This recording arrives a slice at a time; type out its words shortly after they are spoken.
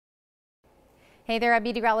Hey there, I'm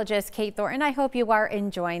meteorologist Kate Thornton. I hope you are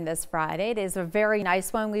enjoying this Friday. It is a very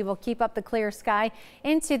nice one. We will keep up the clear sky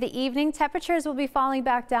into the evening. Temperatures will be falling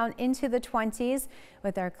back down into the 20s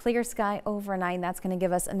with our clear sky overnight. That's going to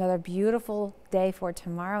give us another beautiful day for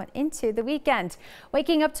tomorrow and into the weekend.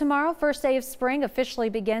 Waking up tomorrow, first day of spring officially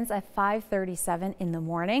begins at 5:37 in the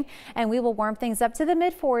morning, and we will warm things up to the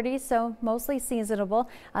mid 40s, so mostly seasonable.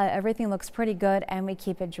 Everything looks pretty good, and we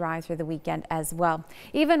keep it dry through the weekend as well.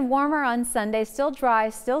 Even warmer on Sunday. Still dry,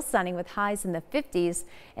 still sunny with highs in the 50s.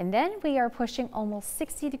 And then we are pushing almost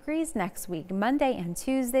 60 degrees next week. Monday and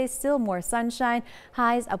Tuesday, still more sunshine,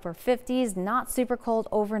 highs upper 50s, not super cold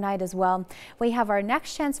overnight as well. We have our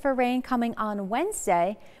next chance for rain coming on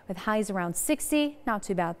Wednesday with highs around 60, not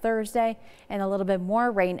too bad Thursday, and a little bit more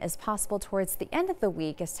rain is possible towards the end of the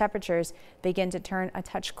week as temperatures begin to turn a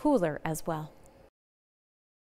touch cooler as well.